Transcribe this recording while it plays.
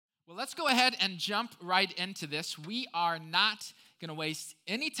Well, let's go ahead and jump right into this. We are not going to waste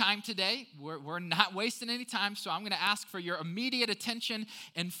any time today. We're not wasting any time, so I'm going to ask for your immediate attention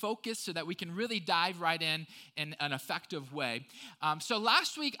and focus so that we can really dive right in an effective way. So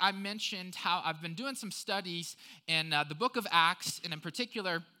last week I mentioned how I've been doing some studies in the book of Acts, and in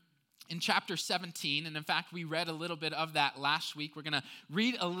particular in chapter 17, and in fact, we read a little bit of that last week. We're going to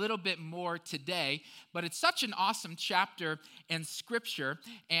read a little bit more today, but it's such an awesome chapter in Scripture,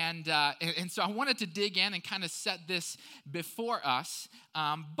 and so I wanted to dig in and kind of set this before us.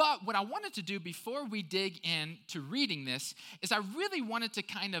 But what I wanted to do before we dig into reading this is I really wanted to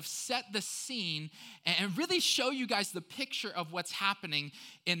kind of set the scene and really show you guys the picture of what's happening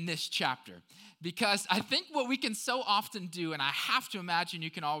in this chapter. Because I think what we can so often do, and I have to imagine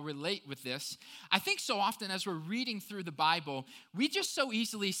you can all relate with this, I think so often as we're reading through the Bible, we just so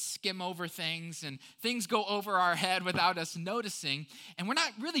easily skim over things and things go over our head without us noticing, and we're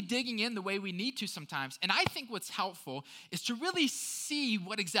not really digging in the way we need to sometimes. And I think what's helpful is to really see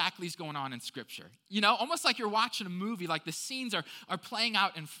what exactly is going on in Scripture. You know, almost like you're watching a movie, like the scenes are playing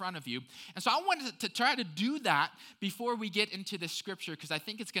out in front of you. And so I wanted to try to do that before we get into the Scripture, because I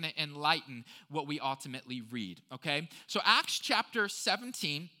think it's going to enlighten what we ultimately read, okay? So Acts chapter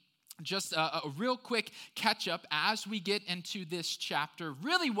 17, just a real quick catch up as we get into this chapter.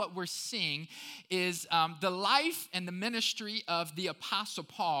 Really what we're seeing is the life and the ministry of the Apostle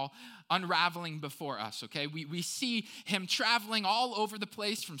Paul unraveling before us, okay? We see him traveling all over the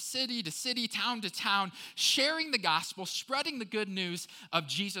place from city to city, town to town, sharing the gospel, spreading the good news of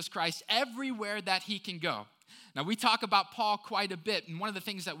Jesus Christ everywhere that he can go. Now, we talk about Paul quite a bit, and one of the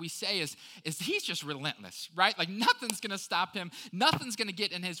things that we say is he's just relentless, right? Like, nothing's going to stop him. Nothing's going to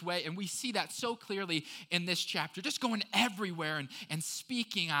get in his way, and we see that so clearly in this chapter, just going everywhere and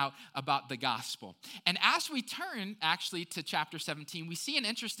speaking out about the gospel. And as we turn, actually, to chapter 17, we see an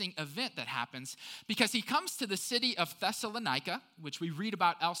interesting event that happens because he comes to the city of Thessalonica, which we read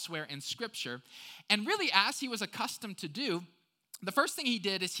about elsewhere in Scripture, and really, as he was accustomed to do, the first thing he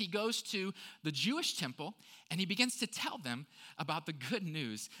did is he goes to the Jewish temple and he begins to tell them about the good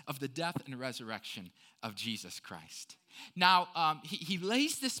news of the death and resurrection of Jesus Christ. Now, he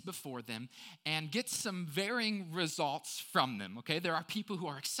lays this before them and gets some varying results from them, okay? There are people who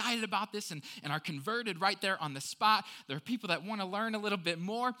are excited about this and are converted right there on the spot. There are people that want to learn a little bit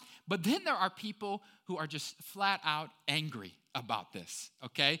more. But then there are people who are just flat out angry about this,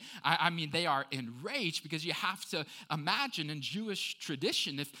 okay? I mean, they are enraged because you have to imagine in Jewish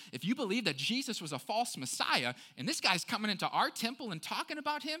tradition, if you believe that Jesus was a false Messiah and this guy's coming into our temple and talking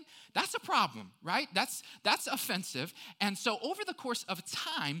about him, that's a problem, right? That's offensive. And so over the course of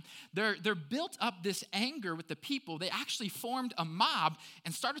time, they're built up this anger with the people. They actually formed a mob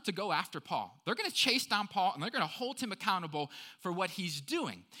and started to go after Paul. They're going to chase down Paul and they're going to hold him accountable for what he's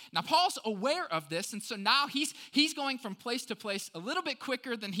doing. Now, Paul's aware of this, and so now he's going from place to place a little bit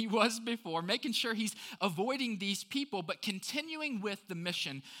quicker than he was before, making sure he's avoiding these people, but continuing with the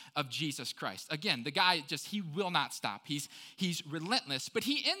mission of Jesus Christ. Again, the guy he will not stop. He's relentless, but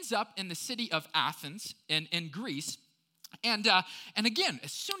he ends up in the city of Athens in Greece. And again,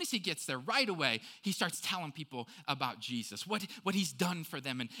 as soon as he gets there, right away, he starts telling people about Jesus, what he's done for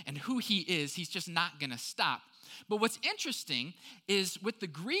them and who he is. He's just not going to stop. But what's interesting is with the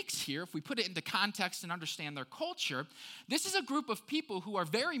Greeks here, if we put it into context and understand their culture, this is a group of people who are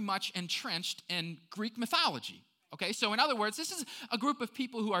very much entrenched in Greek mythology. Okay, so in other words, this is a group of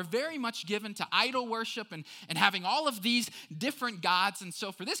people who are very much given to idol worship and having all of these different gods. And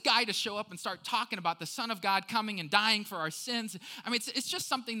so for this guy to show up and start talking about the Son of God coming and dying for our sins, I mean, it's just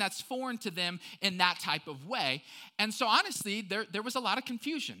something that's foreign to them in that type of way. And so honestly, there was a lot of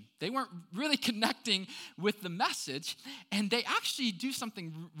confusion. They weren't really connecting with the message, and they actually do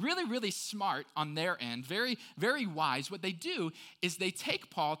something really, really smart on their end, very, very wise. What they do is they take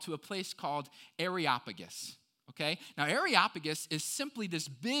Paul to a place called Areopagus. Okay, now Areopagus is simply this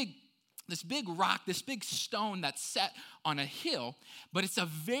big rock, this big stone that's set on a hill, but it's a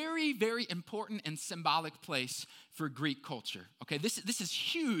very, very important and symbolic place for Greek culture. Okay, this is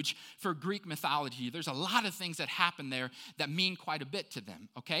huge for Greek mythology. There's a lot of things that happen there that mean quite a bit to them.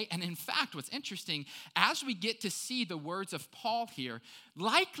 Okay, and in fact, what's interesting, as we get to see the words of Paul here,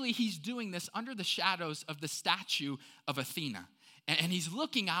 likely he's doing this under the shadows of the statue of Athena. And he's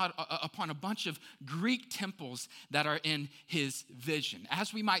looking out upon a bunch of Greek temples that are in his vision.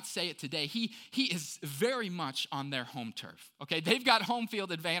 As we might say it today, he is very much on their home turf. Okay, they've got home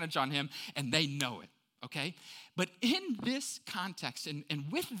field advantage on him, and they know it. Okay, But in this context and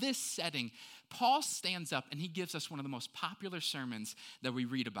with this setting, Paul stands up and he gives us one of the most popular sermons that we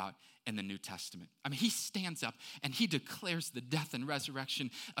read about in the New Testament. I mean, he stands up and he declares the death and resurrection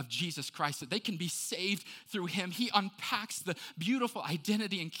of Jesus Christ, that they can be saved through him. He unpacks the beautiful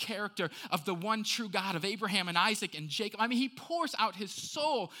identity and character of the one true God of Abraham and Isaac and Jacob. I mean, he pours out his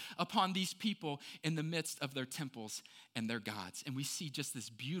soul upon these people in the midst of their temples and their gods. And we see just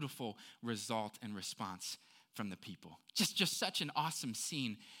this beautiful result and response from the people. Just such an awesome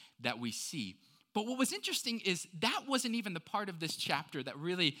scene that we see. But what was interesting is that wasn't even the part of this chapter that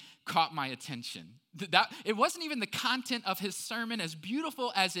really caught my attention. It wasn't even the content of his sermon, as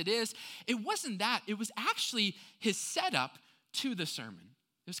beautiful as it is. It wasn't that. It was actually his setup to the sermon.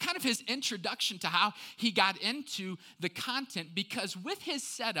 It was kind of his introduction to how he got into the content, because with his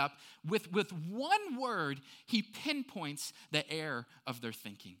setup, with one word, he pinpoints the error of their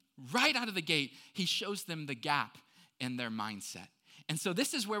thinking. Right out of the gate, he shows them the gap in their mindset. And so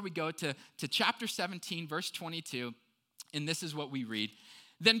this is where we go to chapter 17, verse 22, and this is what we read.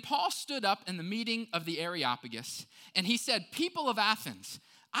 Then Paul stood up in the meeting of the Areopagus, and he said, "People of Athens,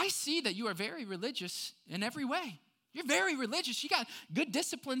 I see that you are very religious in every way. You're very religious. You got good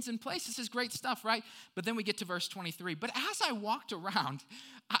disciplines in place. This is great stuff, right?" But then we get to verse 23. "But as I walked around,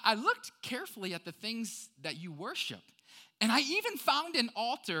 I looked carefully at the things that you worship, and I even found an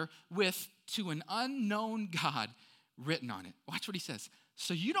altar with 'To an unknown God' written on it." Watch what he says.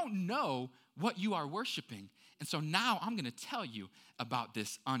 "So you don't know what you are worshiping. And so now I'm going to tell you about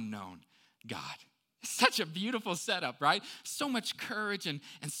this unknown God." Such a beautiful setup, right? So much courage and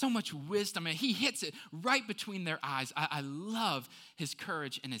so much wisdom. And he hits it right between their eyes. I love his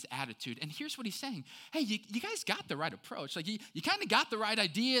courage and his attitude. And here's what he's saying. Hey, you guys got the right approach. Like you kind of got the right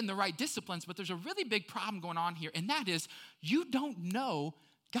idea and the right disciplines, but there's a really big problem going on here. And that is, you don't know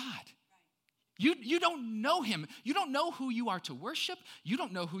God. You don't know him. You don't know who you are to worship. You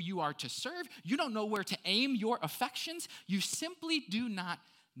don't know who you are to serve. You don't know where to aim your affections. You simply do not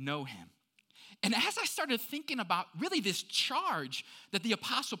know him. And as I started thinking about really this charge that the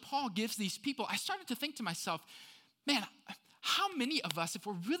Apostle Paul gives these people, I started to think to myself, man, how many of us, if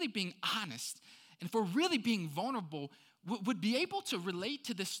we're really being honest and if we're really being vulnerable, would be able to relate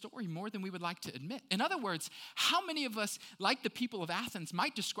to this story more than we would like to admit? In other words, how many of us, like the people of Athens,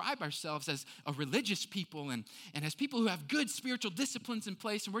 might describe ourselves as a religious people and as people who have good spiritual disciplines in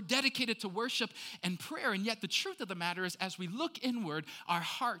place, and we're dedicated to worship and prayer, and yet the truth of the matter is, as we look inward, our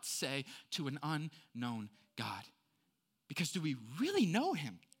hearts say, "To an unknown God." Because do we really know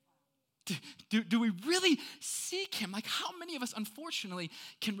him? Do we really seek him? Like, how many of us, unfortunately,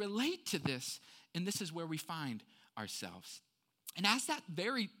 can relate to this? And this is where we find ourselves. And as that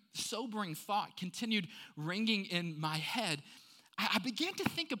very sobering thought continued ringing in my head, I began to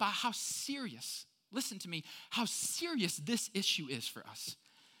think about how serious, listen to me, how serious this issue is for us.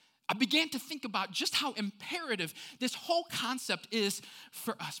 I began to think about just how imperative this whole concept is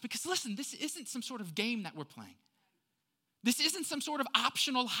for us. Because listen, this isn't some sort of game that we're playing. This isn't some sort of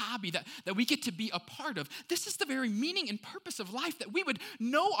optional hobby that we get to be a part of. This is the very meaning and purpose of life, that we would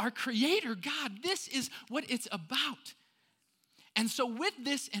know our Creator God. This is what it's about. And so with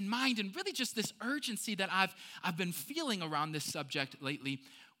this in mind, and really just this urgency that I've been feeling around this subject lately,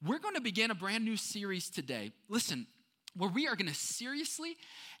 we're going to begin a brand new series today. Listen, where we are going to seriously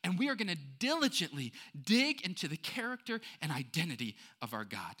and we are going to diligently dig into the character and identity of our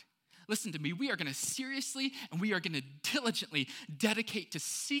God. Listen to me, we are going to seriously and we are going to diligently dedicate to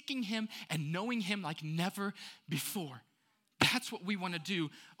seeking him and knowing him like never before. That's what we want to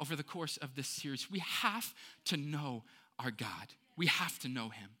do over the course of this series. We have to know our God. We have to know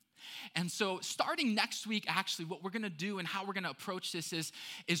him. And so starting next week, actually, what we're going to do and how we're going to approach this is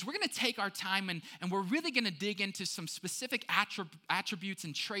we're going to take our time and we're really going to dig into some specific attributes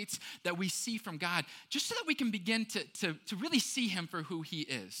and traits that we see from God, just so that we can begin to really see him for who he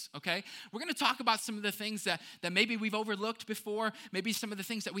is, okay? We're going to talk about some of the things that maybe we've overlooked before, maybe some of the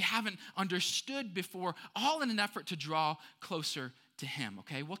things that we haven't understood before, all in an effort to draw closer to him,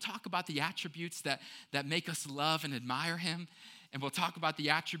 okay? We'll talk about the attributes that make us love and admire him. And we'll talk about the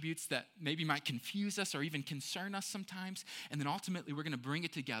attributes that maybe might confuse us or even concern us sometimes. And then ultimately, we're going to bring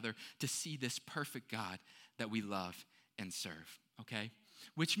it together to see this perfect God that we love and serve, okay?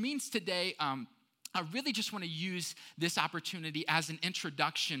 Which means today, I really just want to use this opportunity as an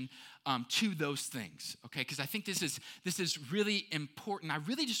introduction to those things, okay? Because I think this is really important. I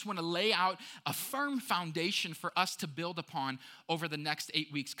really just want to lay out a firm foundation for us to build upon over the next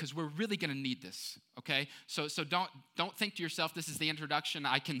 8 weeks, because we're really going to need this, okay? So don't think to yourself, this is the introduction,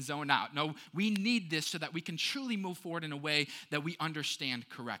 I can zone out. No, we need this so that we can truly move forward in a way that we understand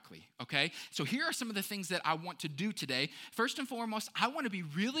correctly, okay? So here are some of the things that I want to do today. First and foremost, I want to be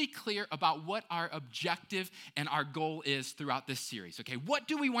really clear about what our objective and our goal is throughout this series, okay? What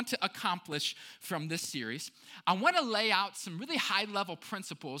do we want to accomplish from this series? I want to lay out some really high-level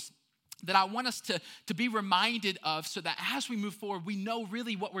principles that I want us to be reminded of, so that as we move forward, we know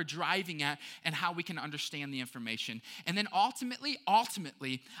really what we're driving at and how we can understand the information. And then ultimately,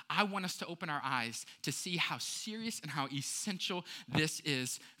 I want us to open our eyes to see how serious and how essential this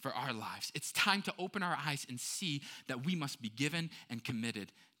is for our lives. It's time to open our eyes and see that we must be given and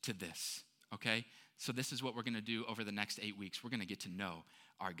committed to this, okay? So this is what we're going to do over the next 8 weeks. We're going to get to know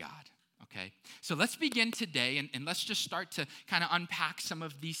our God. Okay, so let's begin today, and let's just start to kind of unpack some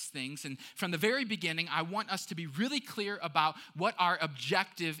of these things. And from the very beginning, I want us to be really clear about what our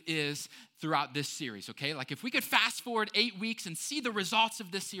objective is throughout this series, okay? Like if we could fast forward 8 weeks and see the results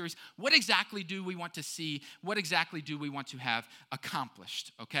of this series, what exactly do we want to see? What exactly do we want to have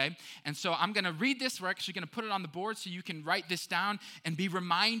accomplished, okay? And so I'm going to read this. We're actually going to put it on the board so you can write this down and be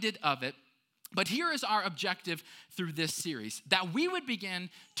reminded of it. But here is our objective through this series, that we would begin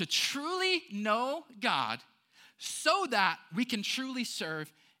to truly know God so that we can truly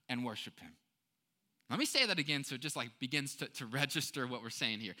serve and worship him. Let me say that again so it just like begins to register what we're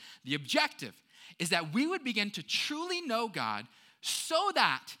saying here. The objective is that we would begin to truly know God so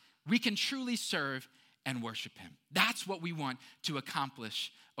that we can truly serve and worship him. That's what we want to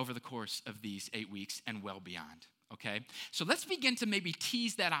accomplish over the course of these 8 weeks and well beyond. Okay, so let's begin to maybe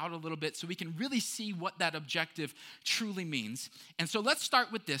tease that out a little bit so we can really see what that objective truly means. And so let's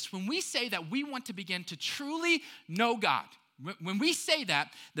start with this. When we say that we want to begin to truly know God, when we say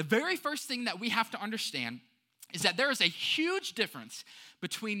that, the very first thing that we have to understand is that there is a huge difference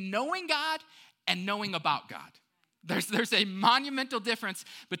between knowing God and knowing about God. There's a monumental difference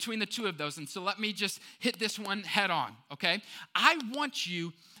between the two of those. And so let me just hit this one head on, okay? I want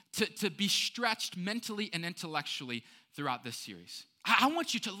you to be stretched mentally and intellectually throughout this series. I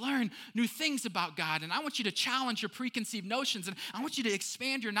want you to learn new things about God, and I want you to challenge your preconceived notions, and I want you to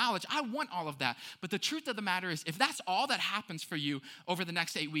expand your knowledge. I want all of that. But the truth of the matter is, if that's all that happens for you over the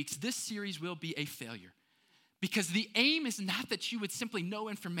next 8 weeks, this series will be a failure. Because the aim is not that you would simply know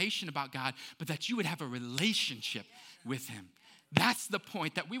information about God, but that you would have a relationship with him. That's the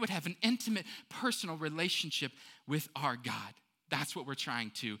point, that we would have an intimate, personal relationship with our God. That's what we're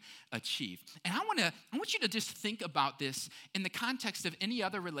trying to achieve. And I want you to just think about this in the context of any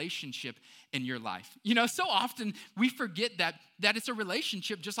other relationship in your life. You know, so often we forget that it's a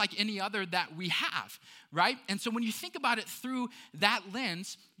relationship just like any other that we have, right? And so when you think about it through that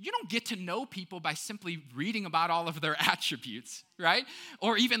lens, you don't get to know people by simply reading about all of their attributes, right?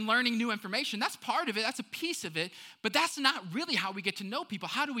 Or even learning new information. That's part of it. That's a piece of it. But that's not really how we get to know people.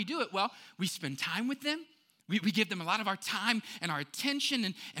 How do we do it? Well, we spend time with them. We give them a lot of our time and our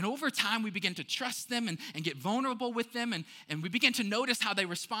attention, and over time we begin to trust them and get vulnerable with them, and we begin to notice how they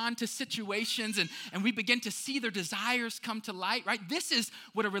respond to situations, and we begin to see their desires come to light, right? This is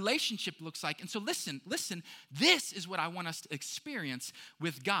what a relationship looks like. And so listen, this is what I want us to experience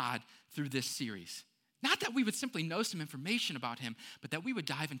with God through this series. Not that we would simply know some information about him, but that we would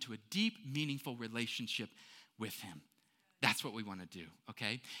dive into a deep, meaningful relationship with him. That's what we want to do,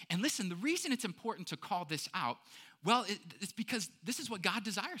 okay? And listen, the reason it's important to call this out, well, it's because this is what God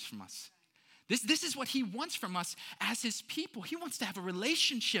desires from us. This is what he wants from us as his people. He wants to have a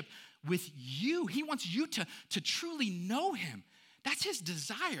relationship with you. He wants you to truly know him. That's his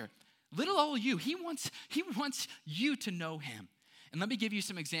desire. Little old you, he wants you to know him. And let me give you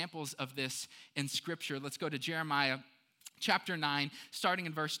some examples of this in Scripture. Let's go to Jeremiah chapter 9, starting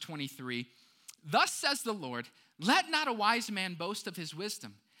in verse 23. Thus says the Lord, let not a wise man boast of his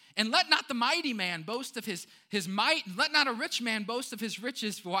wisdom, and let not the mighty man boast of his might, and let not a rich man boast of his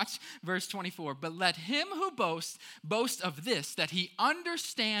riches. Watch verse 24. But let him who boasts boast of this, that he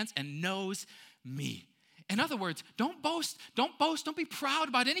understands and knows me. In other words, don't boast, don't be proud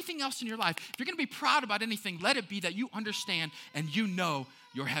about anything else in your life. If you're going to be proud about anything, let it be that you understand and you know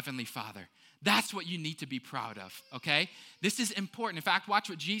your heavenly Father. That's what you need to be proud of, okay? This is important. In fact, watch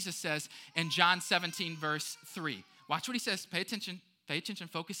what Jesus says in John 17, verse 3. Watch what he says. Pay attention,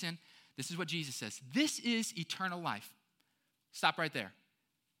 focus in. This is what Jesus says. This is eternal life. Stop right there.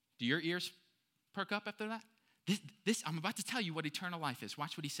 Do your ears perk up after that? I'm about to tell you what eternal life is.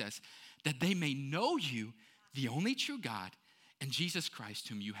 Watch what he says. That they may know you, the only true God, and Jesus Christ,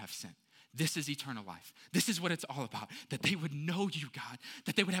 whom you have sent. This is eternal life. This is what it's all about, that they would know you, God,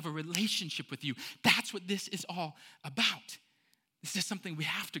 that they would have a relationship with you. That's what this is all about. This is something we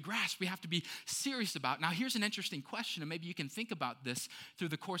have to grasp. We have to be serious about. Now, here's an interesting question, and maybe you can think about this through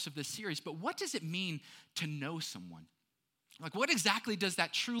the course of this series, but what does it mean to know someone? Like, what exactly does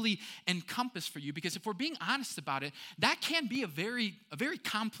that truly encompass for you? Because if we're being honest about it, that can be a very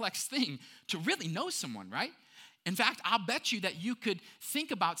complex thing to really know someone, right? In fact, I'll bet you that you could think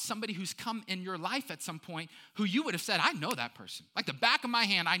about somebody who's come in your life at some point who you would have said, I know that person. Like the back of my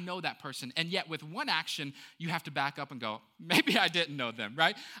hand, I know that person. And yet with one action, you have to back up and go, maybe I didn't know them,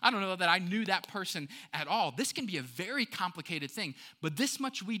 right? I don't know that I knew that person at all. This can be a very complicated thing, but this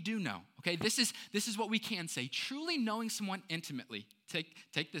much we do know, okay? This is what we can say. Truly knowing someone intimately,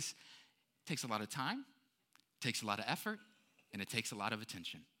 take this, takes a lot of time, takes a lot of effort, and it takes a lot of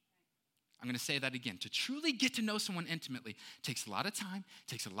attention. I'm going to say that again. To truly get to know someone intimately takes a lot of time,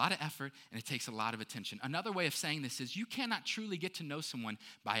 takes a lot of effort, and it takes a lot of attention. Another way of saying this is you cannot truly get to know someone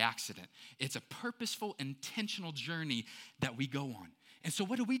by accident. It's a purposeful, intentional journey that we go on. And so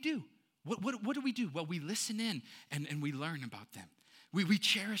what do we do? What do we do? Well, we listen in and we learn about them. We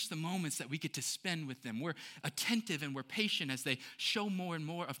cherish the moments that we get to spend with them. We're attentive and we're patient as they show more and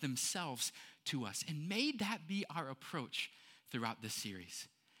more of themselves to us. And may that be our approach throughout this series.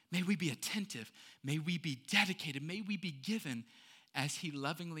 May we be attentive. May we be dedicated. May we be given as he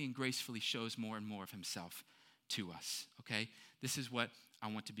lovingly and gracefully shows more and more of himself to us, okay? This is what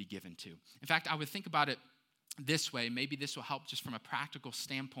I want to be given to. In fact, I would think about it this way. Maybe this will help just from a practical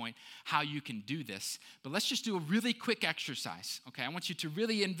standpoint how you can do this. But let's just do a really quick exercise, okay? I want you to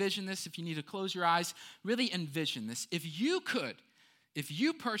really envision this. If you need to close your eyes, really envision this. If you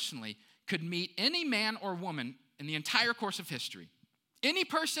personally could meet any man or woman in the entire course of history, any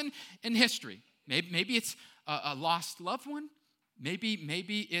person in history, maybe it's a lost loved one,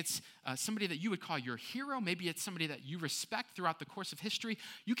 maybe it's somebody that you would call your hero, maybe it's somebody that you respect throughout the course of history.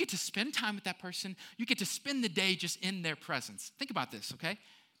 You get to spend time with that person. You get to spend the day just in their presence. Think about this, okay?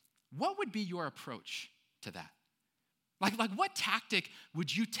 What would be your approach to that? Like what tactic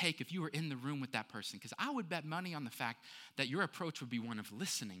would you take if you were in the room with that person? Because I would bet money on the fact that your approach would be one of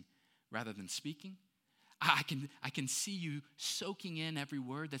listening rather than speaking. I can see you soaking in every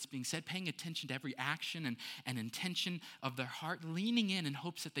word that's being said, paying attention to every action and intention of their heart, leaning in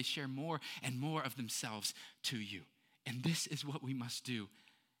hopes that they share more and more of themselves to you. And this is what we must do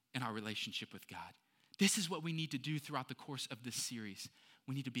in our relationship with God. This is what we need to do throughout the course of this series.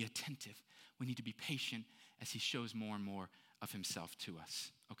 We need to be attentive. We need to be patient as he shows more and more of himself to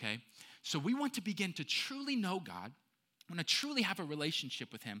us, okay? So we want to begin to truly know God. We want to truly have a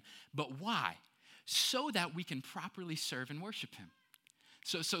relationship with him. But why? So that we can properly serve and worship him.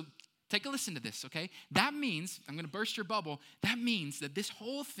 So take a listen to this, okay? That means, I'm going to burst your bubble, that means that this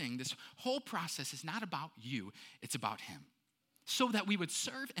whole thing, this whole process is not about you, it's about him. So that we would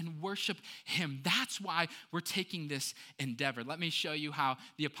serve and worship him. That's why we're taking this endeavor. Let me show you how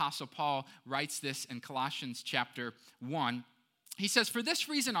the Apostle Paul writes this in Colossians chapter 1. He says, for this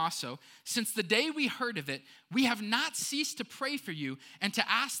reason also, since the day we heard of it, we have not ceased to pray for you and to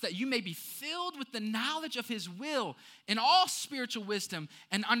ask that you may be filled with the knowledge of his will in all spiritual wisdom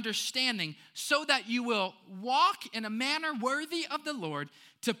and understanding, so that you will walk in a manner worthy of the Lord,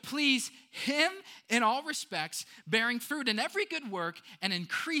 to please him in all respects, bearing fruit in every good work and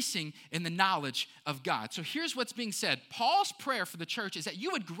increasing in the knowledge of God. So here's what's being said. Paul's prayer for the church is that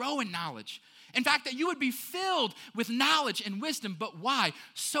you would grow in knowledge. In fact, that you would be filled with knowledge and wisdom. But why?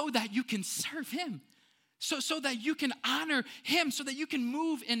 So that you can serve him. So that you can honor him. So that you can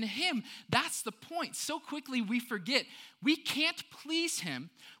move in him. That's the point. So quickly we forget. We can't please him.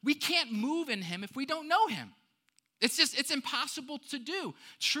 We can't move in him if we don't know him. It's impossible to do.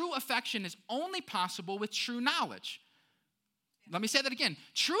 True affection is only possible with true knowledge. Let me say that again.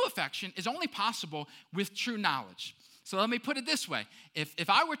 True affection is only possible with true knowledge. So let me put it this way. If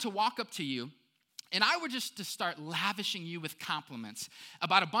I were to walk up to you and I were just to start lavishing you with compliments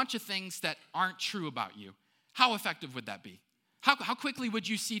about a bunch of things that aren't true about you, how effective would that be? How quickly would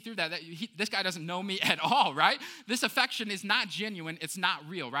you see through that? This guy doesn't know me at all, right? This affection is not genuine. It's not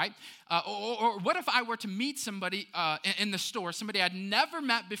real, right? Or what if I were to meet somebody in the store, somebody I'd never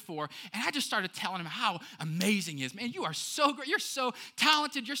met before, and I just started telling him how amazing he is. Man, you are so great. You're so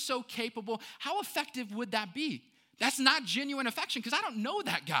talented. You're so capable. How effective would that be? That's not genuine affection because I don't know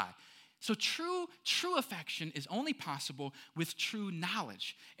that guy. So true affection is only possible with true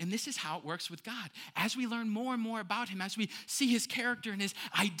knowledge. And this is how it works with God. As we learn more and more about him, as we see his character and his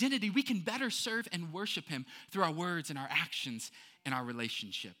identity, we can better serve and worship him through our words and our actions in our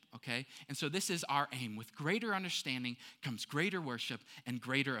relationship, okay? And so this is our aim. With greater understanding comes greater worship and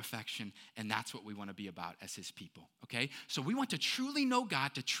greater affection, and that's what we want to be about as his people, okay? So we want to truly know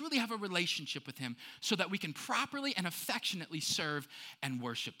God, to truly have a relationship with him so that we can properly and affectionately serve and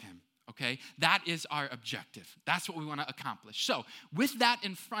worship him. Okay, that is our objective. That's what we want to accomplish. So with that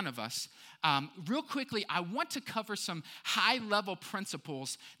in front of us, real quickly, I want to cover some high-level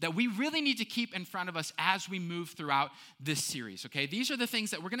principles that we really need to keep in front of us as we move throughout this series, okay? These are the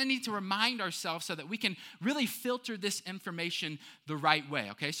things that we're going to need to remind ourselves so that we can really filter this information the right way,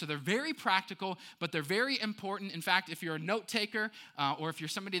 okay? So they're very practical, but they're very important. In fact, if you're a note taker or if you're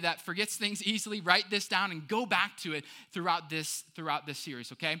somebody that forgets things easily, write this down and go back to it throughout this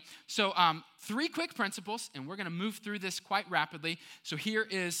series, okay? So 3 quick principles, and we're going to move through this quite rapidly. So here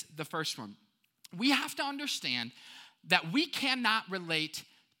is the first one. We have to understand that we cannot relate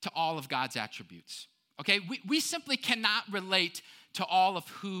to all of God's attributes, okay? We simply cannot relate to all of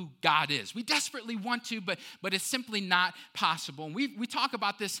who God is. We desperately want to, but it's simply not possible. And we talk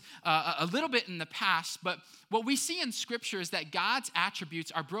about this a little bit in the past, but what we see in Scripture is that God's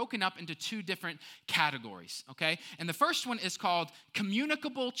attributes are broken up into 2 different categories, okay? And the first one is called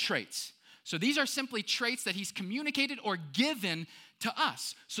communicable traits. So these are simply traits that he's communicated or given to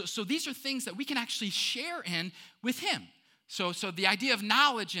us. So these are things that we can actually share in with him. So the idea of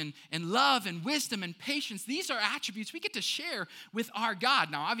knowledge and love and wisdom and patience, these are attributes we get to share with our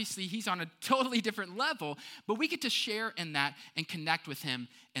God. Now, obviously, he's on a totally different level, but we get to share in that and connect with him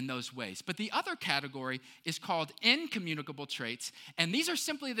in those ways. But the other category is called incommunicable traits, and these are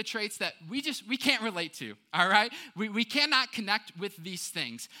simply the traits that we can't relate to, all right? We cannot connect with these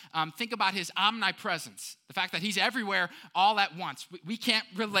things. Think about his omnipresence, the fact that he's everywhere all at once. We can't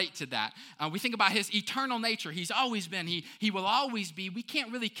relate to that. We think about his eternal nature. He's always been, he will always be. We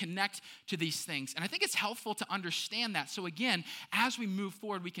can't really connect to these things, and I think it's helpful to understand that. So again, as we move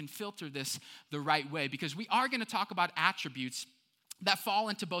forward, we can filter this the right way, because we are going to talk about attributes that fall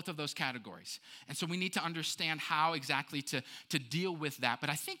into both of those categories. And so we need to understand how exactly to deal with that.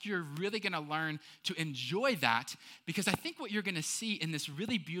 But I think you're really going to learn to enjoy that, because I think what you're going to see in this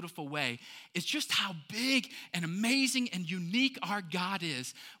really beautiful way is just how big and amazing and unique our God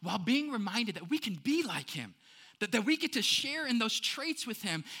is, while being reminded that we can be like him, that we get to share in those traits with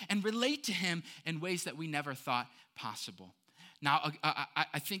him and relate to him in ways that we never thought possible. Now,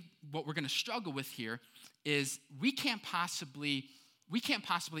 I think what we're going to struggle with here is we can't possibly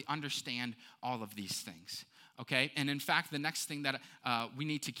understand all of these things, okay? And in fact, the next thing that we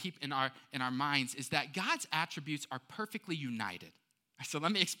need to keep in our minds is that God's attributes are perfectly united. So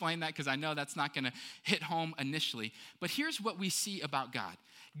let me explain that, because I know that's not going to hit home initially. But here's what we see about God.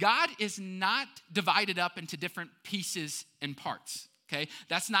 God is not divided up into different pieces and parts. Okay,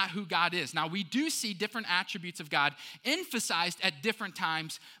 that's not who God is. Now, we do see different attributes of God emphasized at different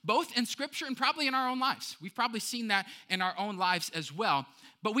times, both in Scripture and probably in our own lives. We've probably seen that in our own lives as well.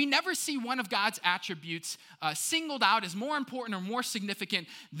 But we never see one of God's attributes singled out as more important or more significant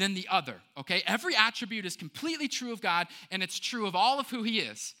than the other. Okay, every attribute is completely true of God, and it's true of all of who he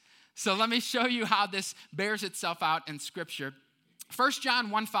is. So let me show you how this bears itself out in Scripture. 1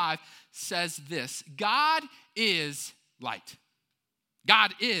 John 1:5 says this: God is light.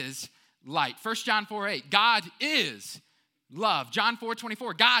 God is light. 1 John 4:8, God is love. John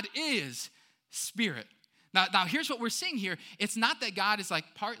 4:24, God is spirit. Now, here's what we're seeing here. It's not that God is like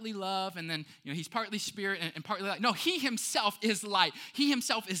partly love and then he's partly spirit and partly light. No, he himself is light. He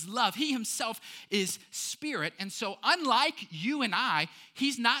himself is love. He himself is spirit. And so unlike you and I,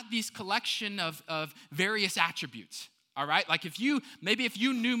 he's not this collection of various attributes. All right, like if you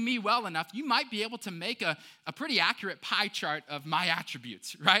knew me well enough, you might be able to make a pretty accurate pie chart of my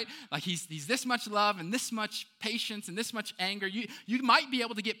attributes, right? Like he's this much love and this much patience and this much anger. You might be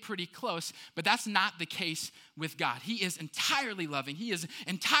able to get pretty close, but that's not the case with God. He is entirely loving. He is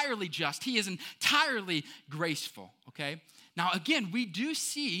entirely just. He is entirely graceful, okay? Now, again, we do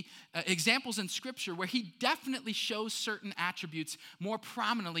see examples in Scripture where he definitely shows certain attributes more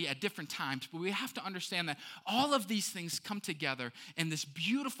prominently at different times, but we have to understand that all of these things come together in this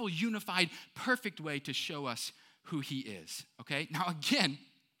beautiful, unified, perfect way to show us who he is, okay? Now, again,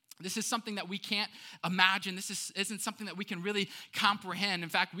 this is something that we can't imagine. This isn't something that we can really comprehend. In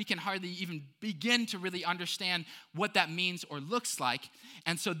fact, we can hardly even begin to really understand what that means or looks like.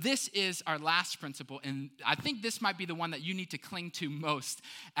 And so this is our last principle, and I think this might be the one that you need to cling to most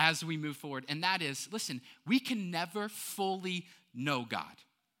as we move forward, and that is, listen, we can never fully know God.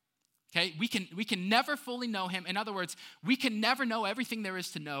 Okay? We can never fully know him. In other words, we can never know everything there is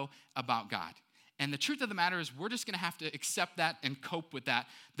to know about God. And the truth of the matter is we're just going to have to accept that and cope with that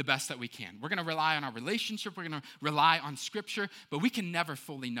the best that we can. We're going to rely on our relationship. We're going to rely on Scripture, but we can never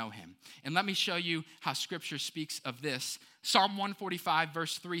fully know him. And let me show you how Scripture speaks of this. Psalm 145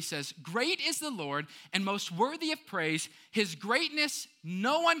 verse 3 says, "Great is the Lord and most worthy of praise. His greatness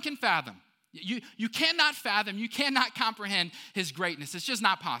no one can fathom." You cannot fathom, you cannot comprehend his greatness. It's just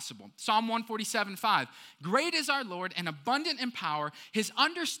not possible. Psalm 147:5, "Great is our Lord and abundant in power. His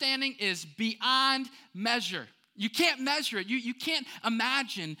understanding is beyond measure." You can't measure it. You can't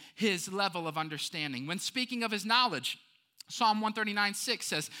imagine his level of understanding. When speaking of his knowledge, Psalm 139:6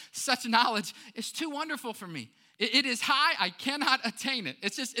 says, "Such knowledge is too wonderful for me. It is high, I cannot attain it."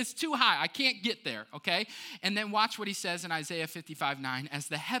 It's too high, I can't get there, okay? And then watch what he says in Isaiah 55:9, "As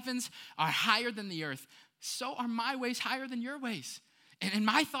the heavens are higher than the earth, so are my ways higher than your ways. And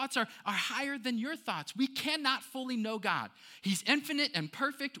my thoughts are higher than your thoughts." We cannot fully know God. He's infinite and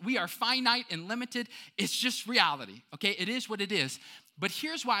perfect. We are finite and limited. It's just reality, okay? It is what it is. But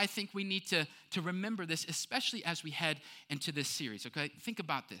here's why I think we need to remember this, especially as we head into this series, okay? Think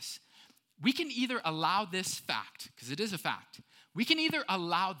about this. We can either allow this fact, because it is a fact, we can either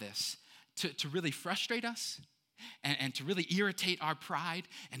allow this to really frustrate us and to really irritate our pride,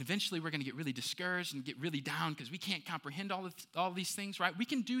 and eventually we're going to get really discouraged and get really down because we can't comprehend all these things, right? We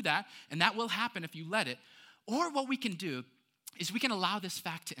can do that, and that will happen if you let it. Or what we can do is we can allow this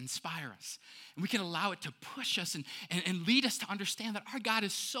fact to inspire us. And we can allow it to push us and lead us to understand that our God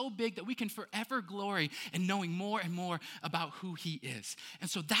is so big that we can forever glory in knowing more and more about who he is. And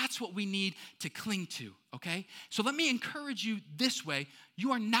so that's what we need to cling to, okay? So let me encourage you this way.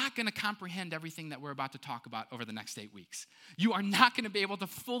 You are not going to comprehend everything that we're about to talk about over the next 8 weeks. You are not going to be able to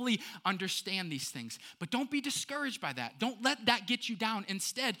fully understand these things. But don't be discouraged by that. Don't let that get you down.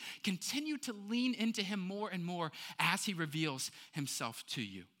 Instead, continue to lean into him more and more as he reveals himself to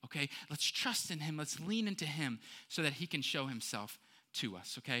you, okay? Let's trust in him. Let's lean into him so that he can show himself to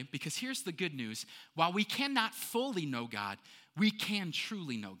us, okay? Because here's the good news. While we cannot fully know God, we can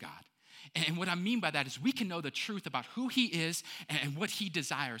truly know God. And what I mean by that is we can know the truth about who he is and what he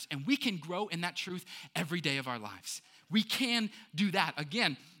desires. And we can grow in that truth every day of our lives. We can do that.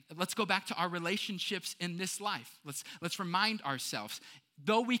 Again, let's go back to our relationships in this life. Let's remind ourselves,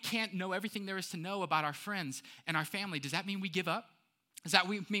 though we can't know everything there is to know about our friends and our family, does that mean we give up? Does that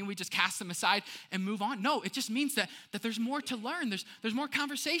mean we just cast them aside and move on? No, it just means that there's more to learn. There's more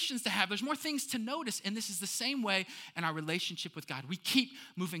conversations to have. There's more things to notice. And this is the same way in our relationship with God. We keep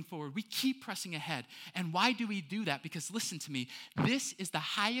moving forward. We keep pressing ahead. And why do we do that? Because listen to me, this is the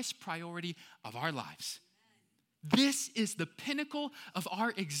highest priority of our lives. This is the pinnacle of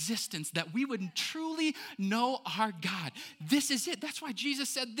our existence, that we would truly know our God. This is it. That's why Jesus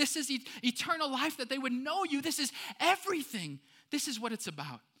said this is eternal life, that they would know you. This is everything. This is what it's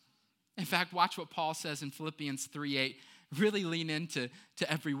about. In fact, watch what Paul says in Philippians 3:8. Really lean into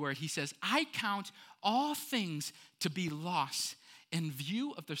every word. He says, "I count all things to be loss in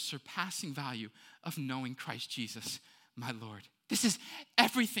view of the surpassing value of knowing Christ Jesus, my Lord." This is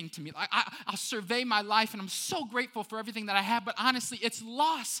everything to me. I'll survey my life, and I'm so grateful for everything that I have, but honestly, it's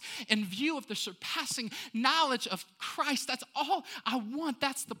loss in view of the surpassing knowledge of Christ. That's all I want.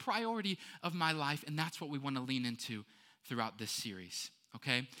 That's the priority of my life, and that's what we want to lean into throughout this series,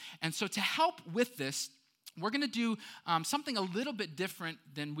 okay? And so to help with this, we're going to do something a little bit different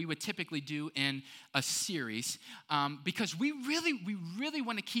than we would typically do in a series, because we really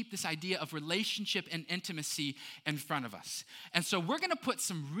want to keep this idea of relationship and intimacy in front of us. And so we're going to put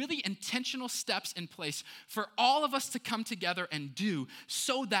some really intentional steps in place for all of us to come together and do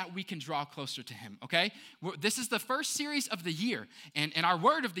so that we can draw closer to him, okay? This is the first series of the year, and our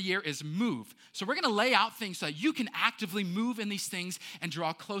word of the year is move. So we're going to lay out things so that you can actively move in these things and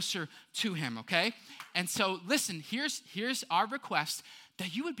draw closer to him, okay? And so listen, here's our request,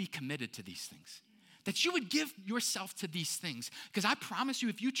 that you would be committed to these things, that you would give yourself to these things. Because I promise you,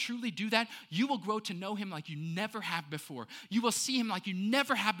 if you truly do that, you will grow to know him like you never have before. You will see him like you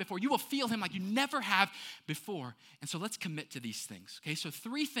never have before. You will feel him like you never have before. And so let's commit to these things, okay? So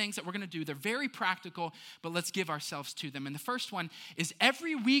 3 things that we're going to do. They're very practical, but let's give ourselves to them. And the first one is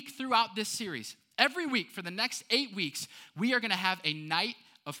every week throughout this series, every week for the next 8 weeks, we are going to have a night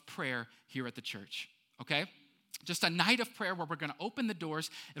of prayer here at the church. Okay? Just a night of prayer where we're going to open the doors.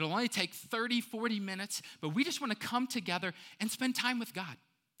 It'll only take 30, 40 minutes, but we just want to come together and spend time with God.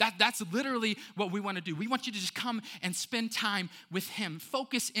 That's literally what we want to do. We want you to just come and spend time with him.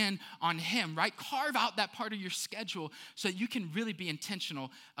 Focus in on him, right? Carve out that part of your schedule so that you can really be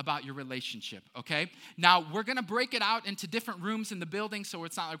intentional about your relationship, okay? Now, we're going to break it out into different rooms in the building, so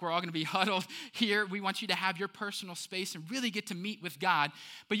it's not like we're all going to be huddled here. We want you to have your personal space and really get to meet with God.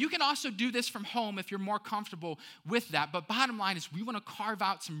 But you can also do this from home if you're more comfortable with that. But bottom line is we want to carve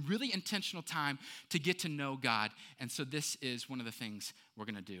out some really intentional time to get to know God. And so this is one of the things we're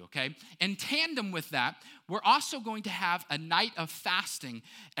going to do, okay? In tandem with that, we're also going to have a night of fasting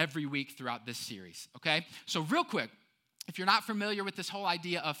every week throughout this series, okay? So real quick, if you're not familiar with this whole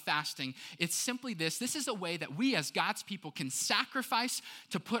idea of fasting, it's simply this. This is a way that we as God's people can sacrifice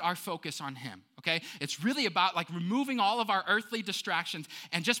to put our focus on him, okay? It's really about like removing all of our earthly distractions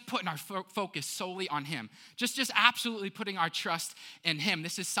and just putting our focus solely on him. Just absolutely putting our trust in him.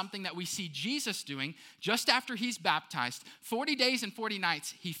 This is something that we see Jesus doing just after he's baptized. 40 days and 40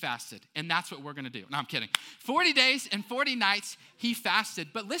 nights he fasted, and that's what we're going to do. No, I'm kidding. 40 days and 40 nights he fasted.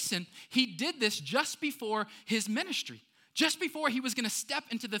 But listen, he did this just before his ministry. Just before he was going to step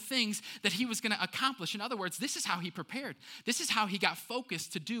into the things that he was going to accomplish. In other words, this is how he prepared. This is how he got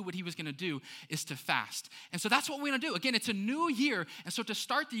focused to do what he was going to do, is to fast. And so that's what we're going to do. Again, it's a new year. And so to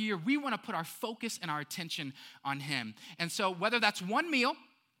start the year, we want to put our focus and our attention on him. And so whether that's one meal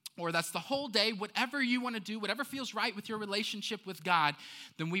or that's the whole day, whatever you want to do, whatever feels right with your relationship with God,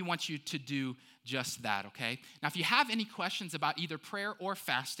 then we want you to do just that, okay? Now, if you have any questions about either prayer or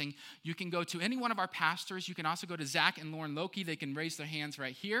fasting, you can go to any one of our pastors. You can also go to Zach and Lauren Loki. They can raise their hands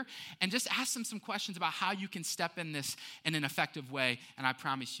right here and just ask them some questions about how you can step in this in an effective way, and I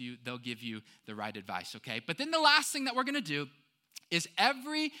promise you they'll give you the right advice, okay? But then the last thing that we're going to do is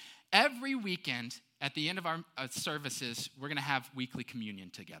every weekend at the end of our services, we're going to have weekly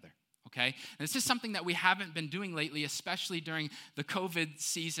communion together. Okay? And this is something that we haven't been doing lately, especially during the COVID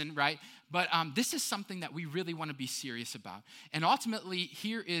season, right? But this is something that we really want to be serious about. And ultimately,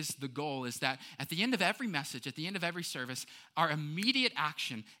 here is the goal, is that at the end of every message, at the end of every service, our immediate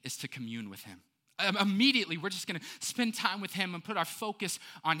action is to commune with him. Immediately, we're just going to spend time with him and put our focus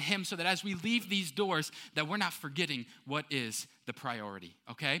on him so that as we leave these doors, that we're not forgetting what is the priority,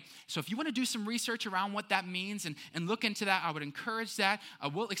 okay? So if you want to do some research around what that means and look into that, I would encourage that.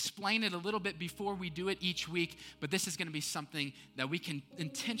 We'll explain it a little bit before we do it each week, but this is going to be something that we can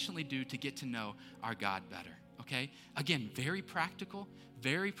intentionally do to get to know our God better, okay? Again, very practical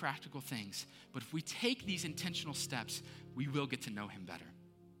things, but if we take these intentional steps, we will get to know him better.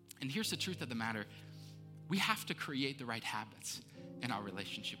 And here's the truth of the matter. We have to create the right habits in our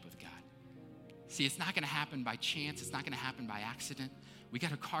relationship with God. See, it's not going to happen by chance. It's not going to happen by accident. We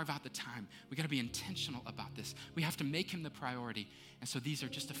got to carve out the time. We got to be intentional about this. We have to make him the priority. And so these are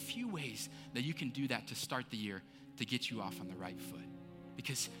just a few ways that you can do that to start the year to get you off on the right foot.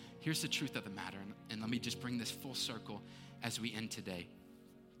 Because here's the truth of the matter. And let me just bring this full circle as we end today.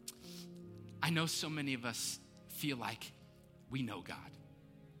 I know so many of us feel like we know God.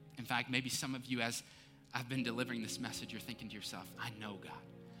 In fact, maybe some of you, as I've been delivering this message, you're thinking to yourself, I know God.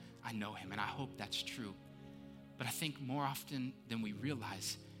 I know him, and I hope that's true. But I think more often than we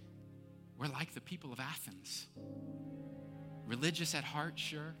realize, we're like the people of Athens. Religious at heart,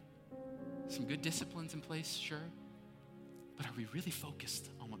 sure. Some good disciplines in place, sure. But are we really focused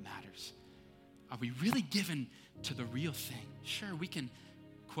on what matters? Are we really given to the real thing? Sure, we can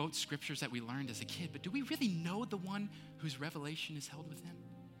quote scriptures that we learned as a kid, but do we really know the one whose revelation is held within?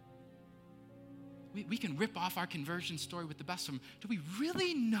 We can rip off our conversion story with the best of them. Do we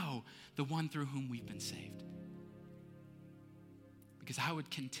really know the one through whom we've been saved? Because I would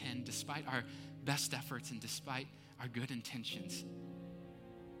contend, despite our best efforts and despite our good intentions,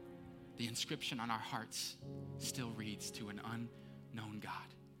 the inscription on our hearts still reads to an unknown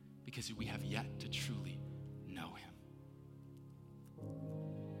God, because we have yet to truly know him.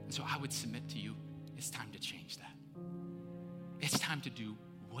 And so I would submit to you, it's time to change that. It's time to do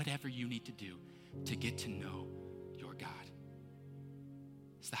whatever you need to do to get to know your God.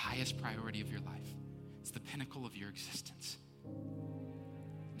 It's the highest priority of your life. It's the pinnacle of your existence.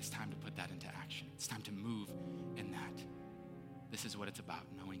 And it's time to put that into action. It's time to move in that. This is what it's about,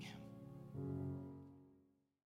 knowing him.